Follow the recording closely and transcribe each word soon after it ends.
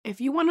If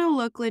you want to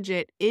look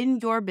legit in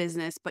your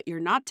business, but you're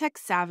not tech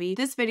savvy,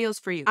 this video is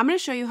for you. I'm going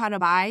to show you how to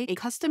buy a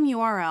custom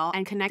URL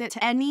and connect it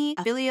to any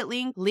affiliate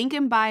link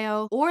in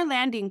bio, or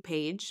landing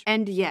page.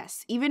 And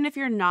yes, even if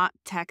you're not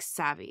tech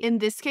savvy. In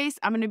this case,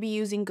 I'm going to be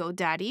using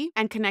GoDaddy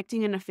and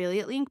connecting an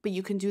affiliate link, but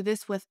you can do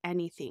this with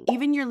anything,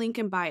 even your link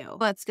in bio.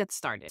 Let's get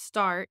started.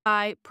 Start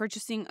by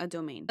purchasing a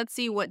domain. Let's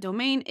see what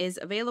domain is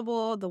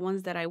available. The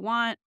ones that I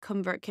want: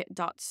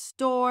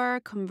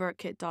 ConvertKit.store,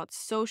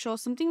 ConvertKit.social,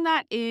 something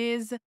that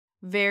is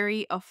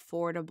very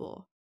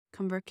affordable.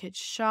 ConvertKit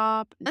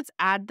shop. Let's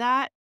add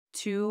that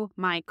to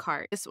my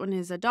cart. This one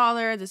is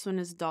 $1. This one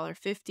is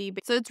 $1.50.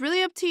 So it's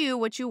really up to you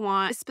what you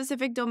want. This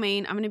specific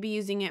domain, I'm going to be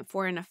using it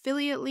for an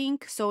affiliate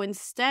link. So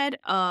instead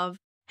of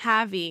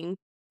having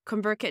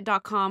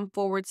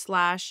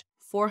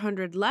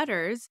convertkit.com/400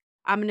 letters,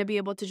 I'm going to be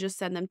able to just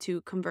send them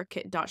to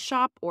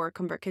convertkit.shop or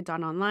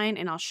convertkit.online,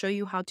 and I'll show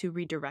you how to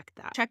redirect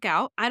that. Check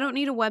out. I don't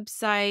need a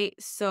website,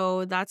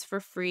 so that's for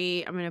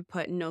free. I'm going to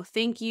put no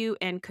thank you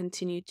and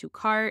continue to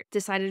cart.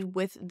 Decided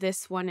with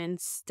this one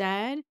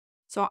instead.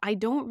 So I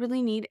don't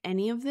really need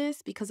any of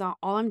this because all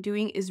I'm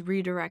doing is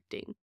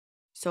redirecting.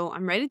 So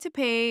I'm ready to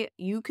pay.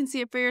 You can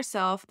see it for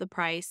yourself, the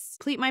price.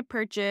 Complete my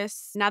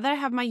purchase. Now that I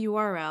have my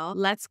URL,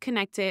 let's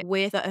connect it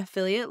with the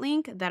affiliate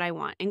link that I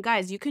want. And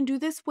guys, you can do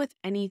this with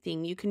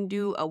anything. You can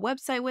do a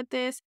website with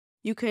this.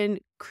 You can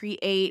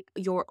create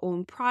your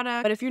own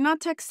product. But if you're not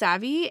tech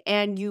savvy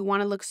and you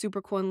want to look super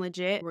cool and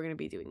legit, we're going to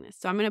be doing this.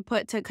 So I'm going to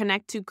put to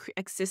connect to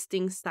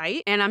existing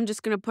site. And I'm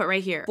just going to put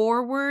right here,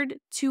 forward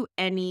to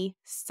any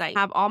site.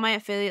 Have all my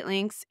affiliate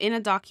links in a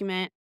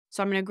document.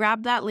 So I'm going to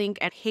grab that link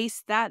and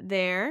paste that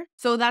there.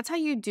 So that's how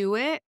you do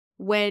it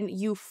when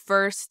you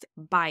first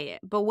buy it.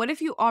 But what if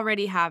you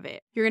already have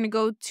it? You're going to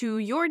go to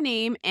your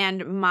name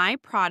and my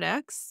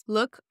products,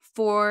 look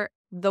for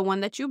the one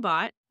that you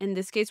bought. In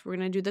this case, we're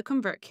going to do the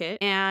ConvertKit.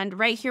 And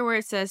right here where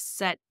it says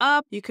set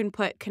up, you can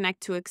put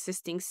connect to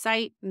existing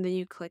site, and then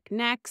you click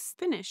next,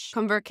 finish.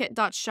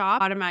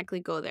 ConvertKit.shop, automatically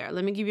go there.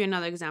 Let me give you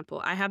another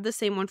example. I have the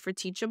same one for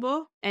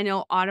Teachable, and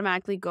it'll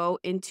automatically go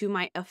into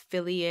my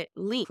affiliate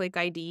link. Click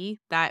ID,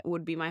 that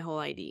would be my whole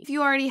ID. If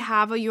you already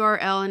have a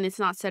URL and it's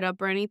not set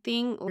up or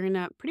anything, we're going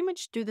to pretty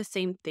much do the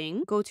same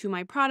thing. Go to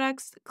my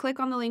products, click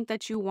on the link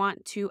that you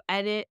want to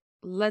edit.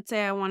 Let's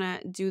say I want to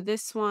do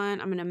this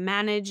one. I'm going to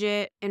manage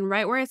it. And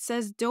right where it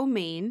says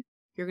domain,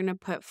 you're going to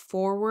put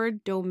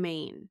forward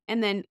domain.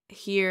 And then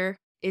here,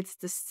 it's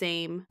the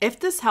same. If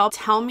this helped,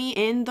 tell me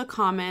in the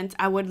comments.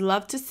 I would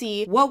love to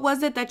see what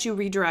was it that you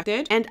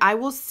redirected. And I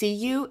will see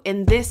you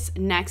in this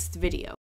next video.